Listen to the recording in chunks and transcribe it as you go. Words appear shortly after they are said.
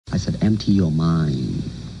said, empty your mind.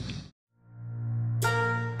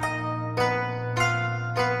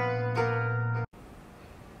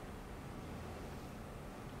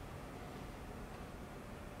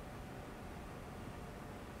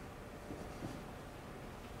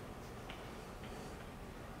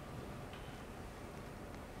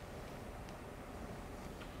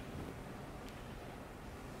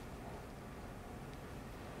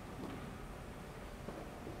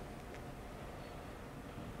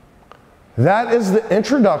 That is the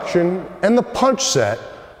introduction and the punch set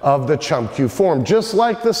of the Chum Kue form, just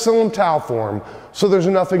like the Silam Tao form, so there's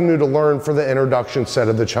nothing new to learn for the introduction set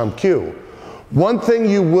of the Chum Kue. One thing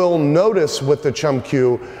you will notice with the Chum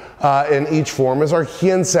Kue in each form is our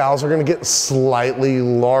hien sows are going to get slightly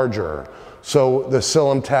larger. So the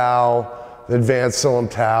Silam Tao, the advanced Silam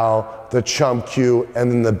Tao, the Chum Kue,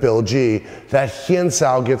 and then the bilji, that hien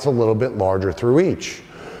sow gets a little bit larger through each.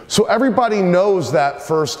 So everybody knows that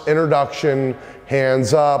first introduction,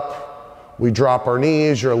 hands up, we drop our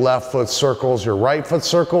knees, your left foot circles, your right foot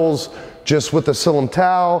circles. Just with the Silam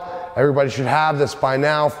Tao, everybody should have this by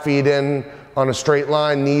now, feet in on a straight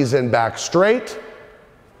line, knees in, back straight.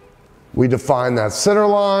 We define that center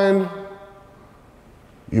line.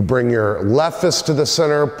 You bring your left fist to the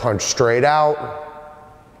center, punch straight out.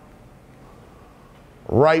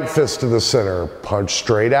 Right fist to the center, punch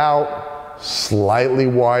straight out. Slightly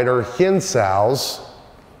wider hien sows,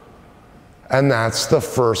 and that's the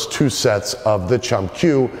first two sets of the Chum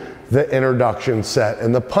Kue, the introduction set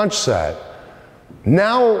and the punch set.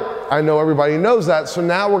 Now, I know everybody knows that, so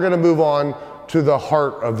now we're going to move on to the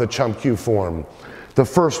heart of the Chum Kue form, the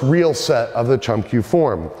first real set of the Chum Kue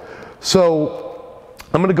form. So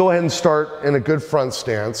I'm going to go ahead and start in a good front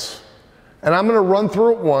stance, and I'm going to run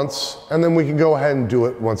through it once, and then we can go ahead and do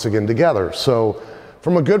it once again together. So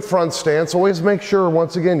from a good front stance, always make sure,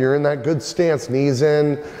 once again, you're in that good stance, knees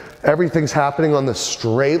in, everything's happening on the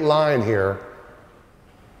straight line here.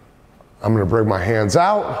 I'm gonna bring my hands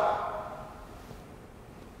out.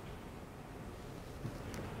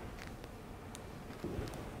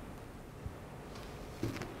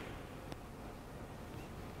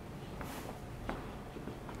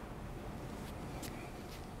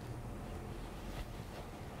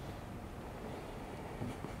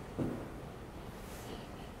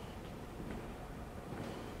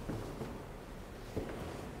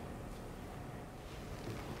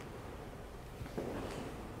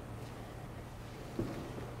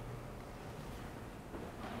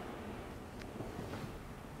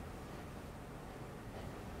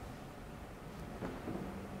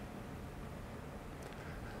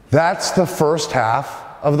 That's the first half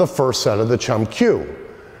of the first set of the Chum Kue.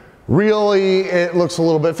 Really, it looks a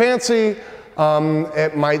little bit fancy.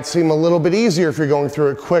 It might seem a little bit easier if you're going through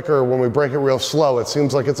it quicker. When we break it real slow, it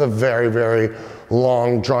seems like it's a very, very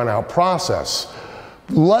long, drawn out process.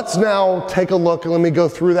 Let's now take a look, and let me go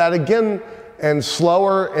through that again and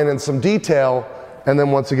slower and in some detail, and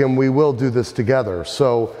then once again, we will do this together.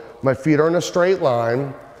 So my feet are in a straight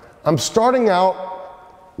line. I'm starting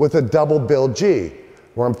out with a double bilji,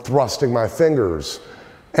 where I'm thrusting my fingers.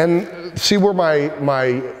 And see where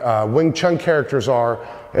my Wing Chun characters are?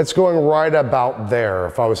 It's going right about there.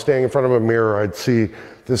 If I was standing in front of a mirror, I'd see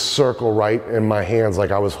this circle right in my hands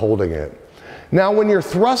like I was holding it. Now when you're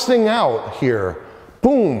thrusting out here,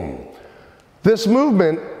 boom, this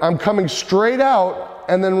movement, I'm coming straight out,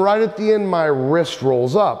 and then right at the end, my wrist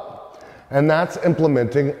rolls up. And that's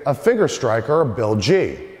implementing a finger strike, or a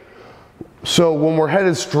bilji. So when we're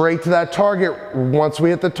headed straight to that target, once we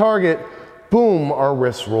hit the target, boom, our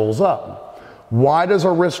wrist rolls up. Why does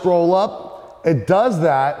our wrist roll up? It does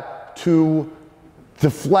that to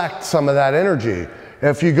deflect some of that energy.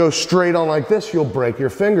 If you go straight on like this, you'll break your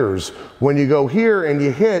fingers. When you go here and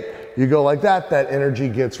you hit, you go like that, that energy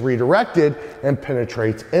gets redirected and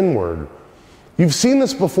penetrates inward. You've seen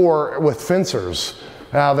this before with fencers,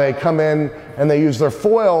 how they come in and they use their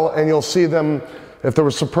foil, and you'll see them, if there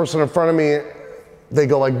was a person in front of me, they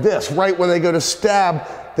go like this. Right when they go to stab,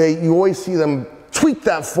 you always see them tweak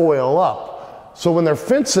that foil up. So when they're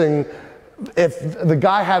fencing, if the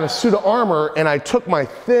guy had a suit of armor and I took my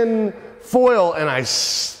thin foil and I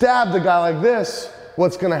stabbed the guy like this,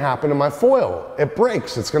 what's gonna happen to my foil? It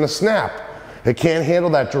breaks, it's gonna snap. It can't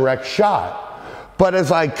handle that direct shot. But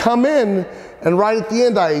as I come in and right at the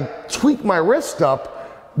end I tweak my wrist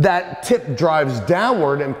up, that tip drives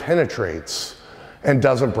downward and penetrates and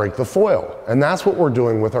doesn't break the foil. And that's what we're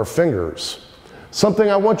doing with our fingers.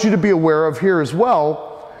 Something I want you to be aware of here as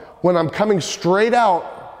well, when I'm coming straight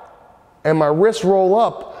out and my wrists roll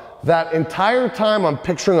up, that entire time I'm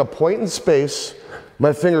picturing a point in space,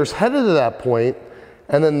 my fingers headed to that point,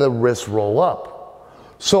 and then the wrists roll up.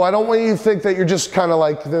 So I don't want you to think that you're just kind of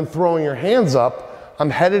like then throwing your hands up.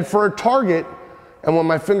 I'm headed for a target, and when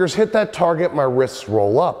my fingers hit that target, my wrists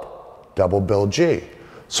roll up. Double bill G.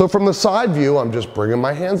 So from the side view, I'm just bringing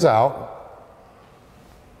my hands out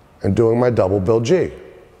and doing my double bill G.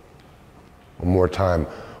 One more time.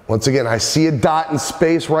 Once again, I see a dot in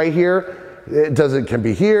space right here. It can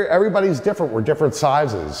be here. Everybody's different. We're different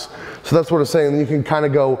sizes. So that's what I'm saying. You can kind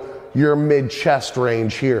of go your mid-chest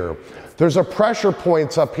range here. There's a pressure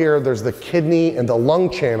points up here. There's the kidney and the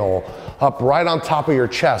lung channel up right on top of your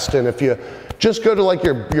chest. And if you just go to like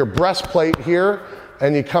your breastplate here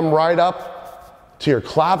and you come right up to your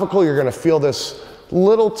clavicle, you're gonna feel this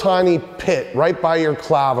little tiny pit right by your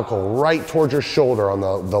clavicle, right towards your shoulder on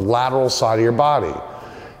the lateral side of your body.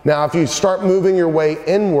 Now, if you start moving your way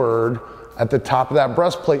inward at the top of that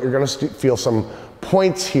breastplate, you're gonna feel some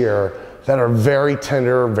points here that are very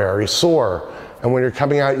tender, very sore. And when you're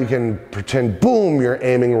coming out, you can pretend, boom, you're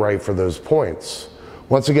aiming right for those points.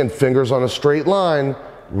 Once again, fingers on a straight line,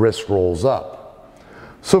 wrist rolls up.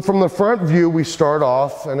 So from the front view, we start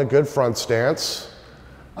off in a good front stance.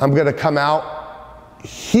 I'm gonna come out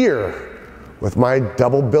here with my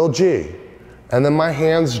double bill G. And then my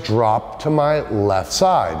hands drop to my left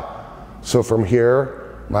side. So from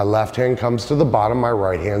here, my left hand comes to the bottom, my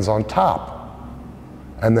right hand's on top.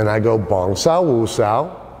 And then I go bong sao, wu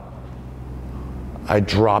sao. I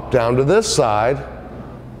drop down to this side,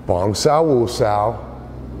 bong sao, wu sao.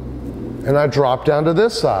 And I drop down to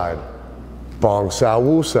this side, bong sao,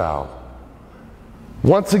 wu sao.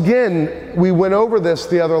 Once again, we went over this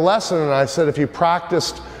the other lesson, and I said if you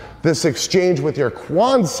practiced this exchange with your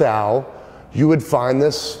quan sao, you would find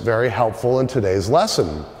this very helpful in today's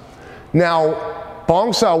lesson. Now,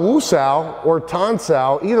 bong sao, wu sao, or tan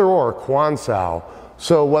sao, either or, quan sao.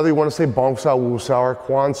 So whether you want to say bong sao, wu sao, or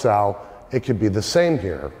quan sao, it could be the same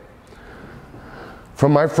here.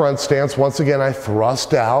 From my front stance, once again, I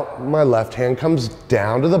thrust out. My left hand comes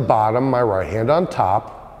down to the bottom, my right hand on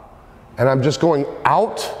top. And I'm just going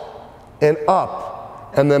out and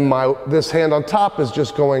up. And then this hand on top is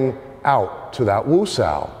just going out to that wu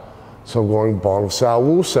sao. So I'm going bong sao,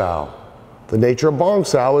 wu sao. The nature of bong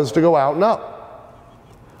sao is to go out and up.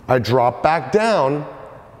 I drop back down.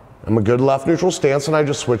 I'm a good left neutral stance, and I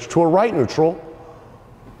just switch to a right neutral.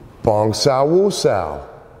 Bong sao, wu sao.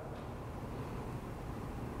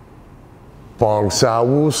 Bong sao,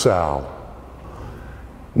 wu sao.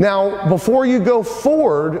 Now, before you go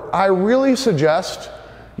forward, I really suggest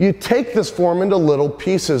you take this form into little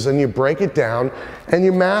pieces and you break it down and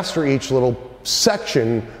you master each little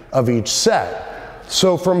section of each set.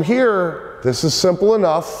 So from here, this is simple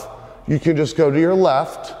enough. You can just go to your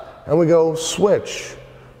left and we go switch,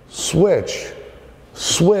 switch,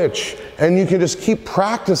 switch. And you can just keep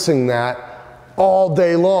practicing that all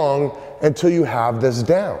day long until you have this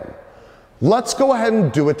down. Let's go ahead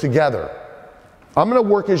and do it together. I'm gonna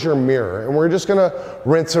work as your mirror, and we're just gonna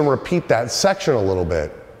rinse and repeat that section a little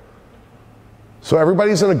bit. So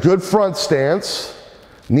everybody's in a good front stance,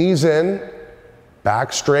 knees in,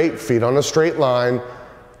 back straight, feet on a straight line,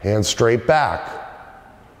 hands straight back.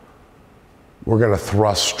 We're gonna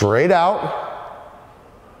thrust straight out,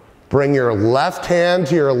 bring your left hand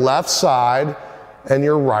to your left side, and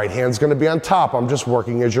your right hand's gonna be on top. I'm just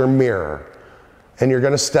working as your mirror. And you're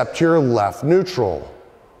gonna step to your left neutral.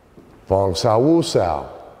 Bong sao, wu sao.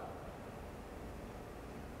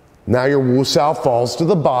 Now your wu sao falls to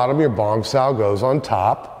the bottom, your bong sao goes on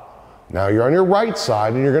top. Now you're on your right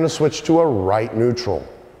side and you're gonna switch to a right neutral.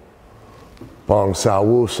 Bong sao,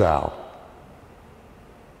 wu sao.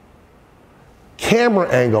 Camera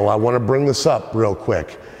angle, I wanna bring this up real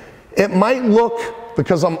quick. It might look,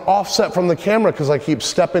 because I'm offset from the camera because I keep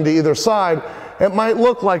stepping to either side, it might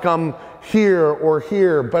look like I'm here or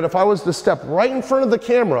here, but if I was to step right in front of the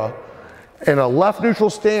camera in a left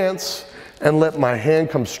neutral stance and let my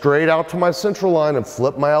hand come straight out to my central line and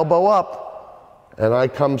flip my elbow up, and I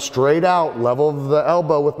come straight out, level of the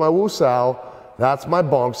elbow with my wu sao, that's my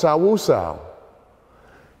bong sao, wu sao.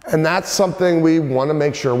 And that's something we want to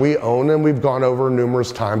make sure we own, and we've gone over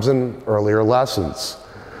numerous times in earlier lessons.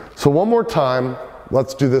 So one more time,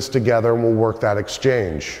 let's do this together and we'll work that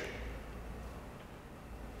exchange.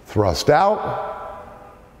 Thrust out,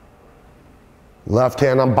 left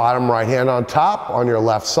hand on bottom, right hand on top. On your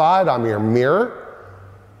left side, I'm your mirror,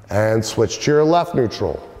 and switch to your left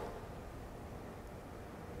neutral.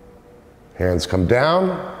 Hands come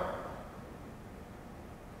down,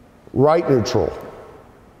 right neutral.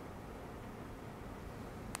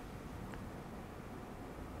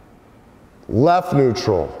 Left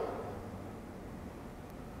neutral.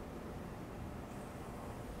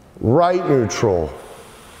 Right neutral.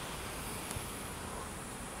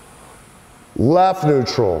 left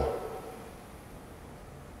neutral,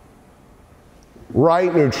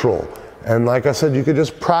 right neutral. And like I said, you could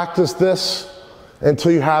just practice this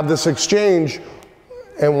until you have this exchange.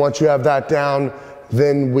 And once you have that down,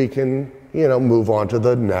 then we can, move on to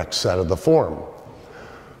the next set of the form.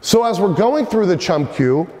 So as we're going through the Chum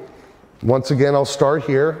Kue, once again, I'll start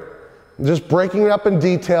here, just breaking it up in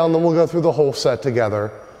detail, and then we'll go through the whole set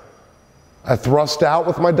together. I thrust out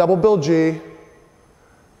with my double bill G.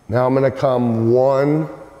 Now I'm going to come 1,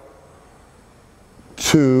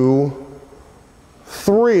 2,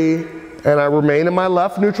 3, and I remain in my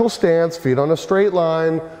left neutral stance, feet on a straight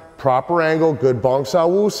line, proper angle, good bong sao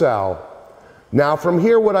wu sao. Now from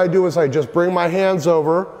here, what I do is I just bring my hands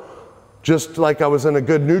over, just like I was in a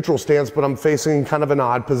good neutral stance, but I'm facing kind of an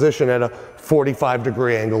odd position at a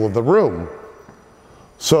 45-degree angle of the room.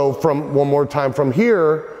 So one more time from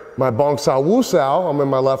here, my bong sao wu sao, I'm in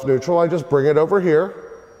my left neutral, I just bring it over here.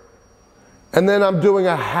 And then I'm doing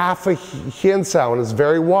a half a hien sao, and it's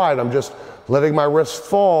very wide. I'm just letting my wrist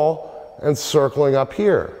fall and circling up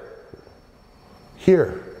here.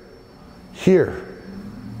 Here, here,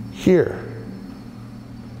 here.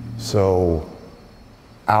 So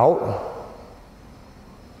out,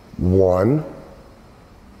 1,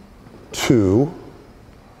 2,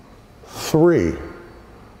 3.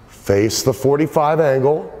 Face the 45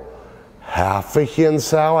 angle, half a hien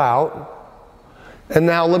sao out. And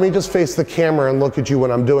now let me just face the camera and look at you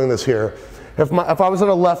when I'm doing this here. If I was in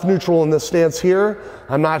a left neutral in this stance here,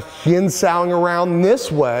 I'm not hien saoing around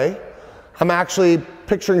this way. I'm actually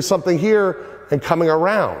picturing something here and coming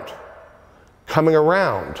around. Coming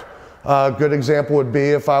around. A good example would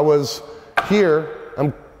be if I was here,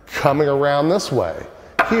 I'm coming around this way.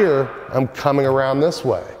 Here, I'm coming around this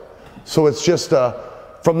way. So it's just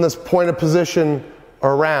from this point of position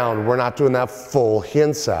around, we're not doing that full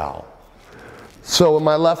hien sao. So in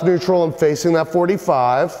my left neutral, I'm facing that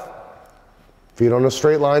 45, feet on a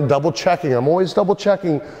straight line, double checking. I'm always double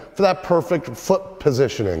checking for that perfect foot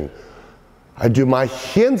positioning. I do my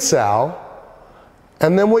hien sao,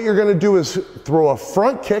 and then what you're gonna do is throw a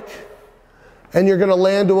front kick, and you're gonna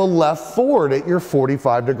land to a left forward at your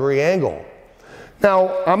 45-degree angle.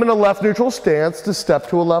 Now, I'm in a left neutral stance. To step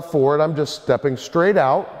to a left forward, I'm just stepping straight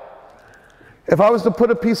out. If I was to put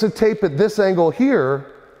a piece of tape at this angle here,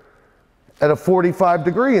 at a 45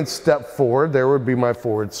 degree and step forward, there would be my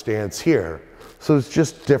forward stance here. So it's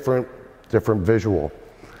just different visual.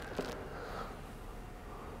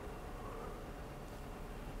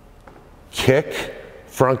 Kick,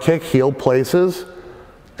 front kick, heel places,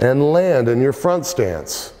 and land in your front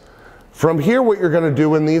stance. From here, what you're gonna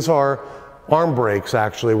do, and these are arm breaks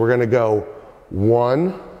actually, we're gonna go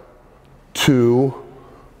 1, 2,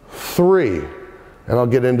 3. And I'll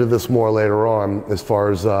get into this more later on as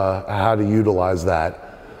far as how to utilize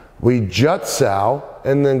that. We jut sao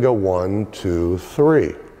and then go 1, 2,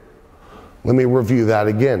 3. Let me review that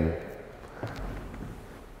again.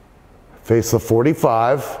 Face the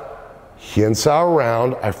 45, hien sao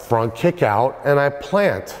around, I front kick out and I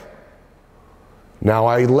plant. Now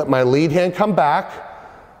I let my lead hand come back.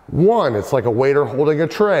 1, it's like a waiter holding a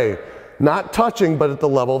tray. Not touching, but at the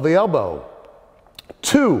level of the elbow.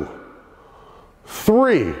 2,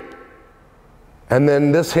 3, and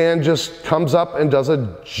then this hand just comes up and does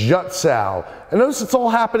a jut sao. And notice it's all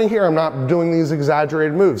happening here. I'm not doing these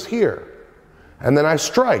exaggerated moves here. And then I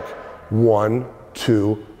strike. 1,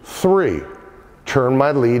 2, 3. Turn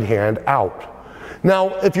my lead hand out. Now,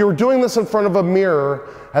 if you were doing this in front of a mirror,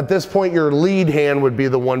 at this point your lead hand would be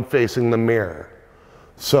the one facing the mirror.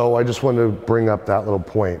 So I just wanted to bring up that little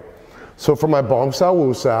point. So for my bong sao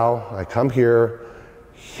wu sao, I come here,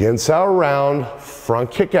 hien sao around,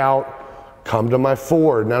 front kick out, come to my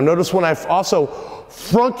forward. Now notice when I also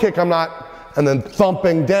front kick, I'm not, and then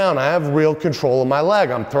thumping down, I have real control of my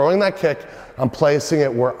leg. I'm throwing that kick, I'm placing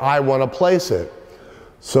it where I want to place it.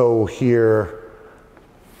 So here,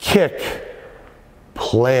 kick,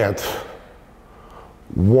 plant,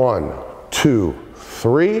 1, 2,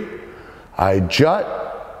 3, I jut,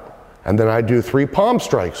 and then I do 3 palm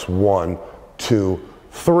strikes, 1, 2,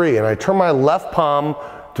 3, and I turn my left palm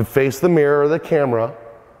to face the mirror or the camera,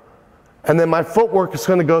 and then my footwork is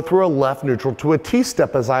going to go through a left neutral to a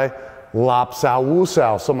T-step as I lop sao wu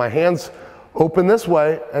sao. So my hands open this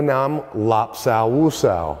way, and now I'm lop sao wu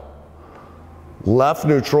sao. Left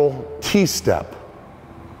neutral, T-step.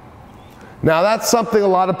 Now that's something a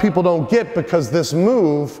lot of people don't get, because this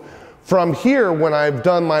move, from here, when I've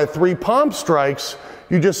done my 3 palm strikes,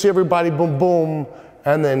 you just see everybody boom, boom,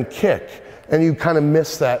 and then kick. And you kind of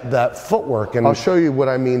miss that footwork. And I'll show you what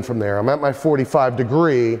I mean from there. I'm at my 45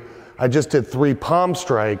 degree. I just did 3 palm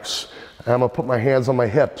strikes. And I'm gonna put my hands on my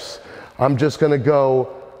hips. I'm just gonna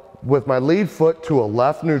go with my lead foot to a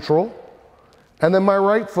left neutral, and then my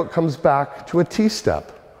right foot comes back to a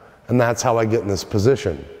T-step. And that's how I get in this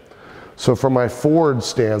position. So for my forward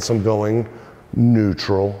stance, I'm going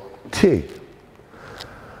neutral T.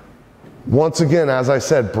 Once again, as I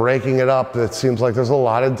said, breaking it up, it seems like there's a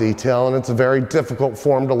lot of detail and it's a very difficult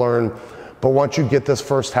form to learn. But once you get this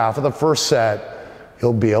first half of the first set,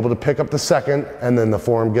 you'll be able to pick up the second, and then the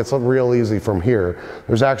form gets real easy from here.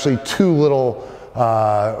 There's actually two little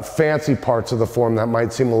fancy parts of the form that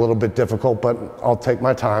might seem a little bit difficult, but I'll take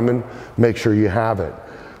my time and make sure you have it.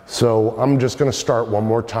 So I'm just gonna start one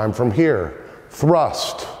more time from here.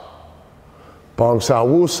 Thrust, bong sao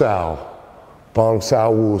wu sao, bong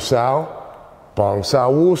sao wu sao, bong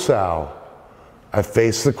sao wu sao. I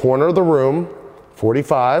face the corner of the room,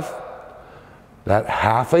 45. That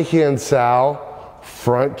half a hien sao,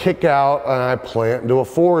 front kick out, and I plant into a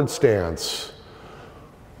forward stance.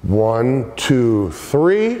 1, 2,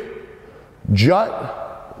 3,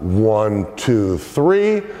 jut, 1, 2,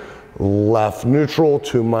 3, left neutral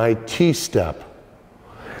to my T-step.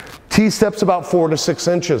 T-step's about 4 to 6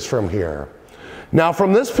 inches from here. Now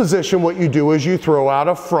from this position, what you do is you throw out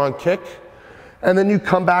a front kick, and then you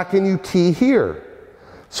come back and you T here.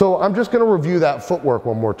 So I'm just gonna review that footwork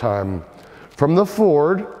one more time. From the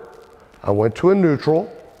forward, I went to a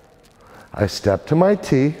neutral, I stepped to my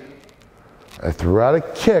T, I threw out a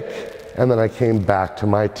kick, and then I came back to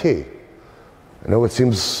my T. I know it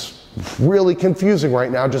seems really confusing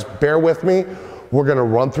right now, just bear with me. We're gonna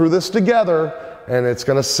run through this together and it's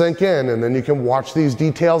gonna sink in, and then you can watch these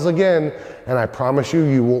details again, and I promise you,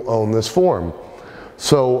 you will own this form.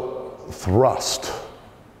 So thrust,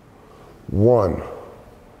 1,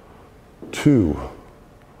 2,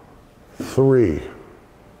 3,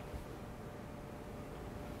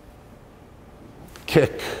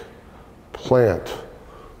 kick, plant,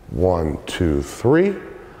 1, 2, 3,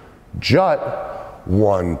 jut,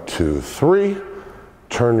 1, 2, 3,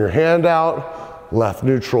 turn your hand out, left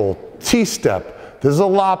neutral, T-step. This is a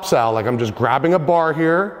lop sao, like I'm just grabbing a bar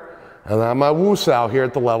here, and then my wu sao here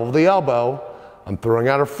at the level of the elbow. I'm throwing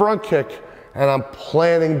out a front kick, and I'm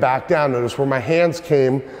planting back down. Notice where my hands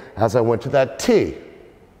came as I went to that T.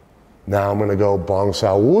 Now I'm gonna go bong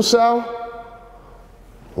sao wu sao,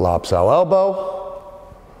 lop sao elbow,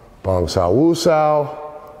 bong sao wu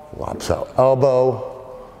sao, lop sao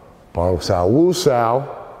elbow, bong sao wu sao,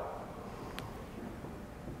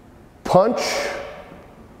 punch,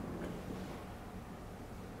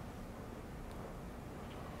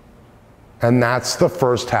 and that's the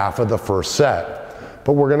first half of the first set.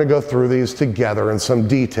 But we're gonna go through these together in some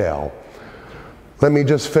detail. Let me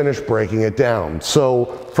just finish breaking it down. So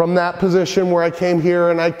from that position where I came here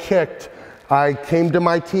and I kicked, I came to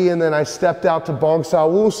my T and then I stepped out to bong sao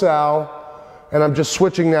wu sao, and I'm just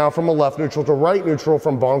switching now from a left neutral to right neutral,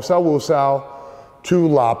 from bong sao wu sao to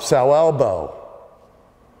lop sao elbow.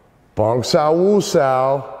 Bong sao wu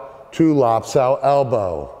sao to lop sao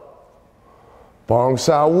elbow. Bong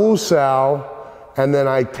sao wu sao, and then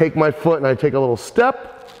I take my foot and I take a little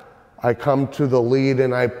step. I come to the lead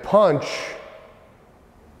and I punch.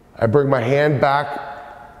 I bring my hand back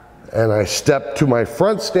and I step to my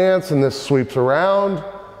front stance, and this sweeps around,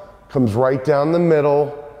 comes right down the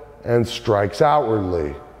middle, and strikes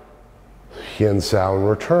outwardly. Hien sao and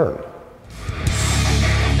return.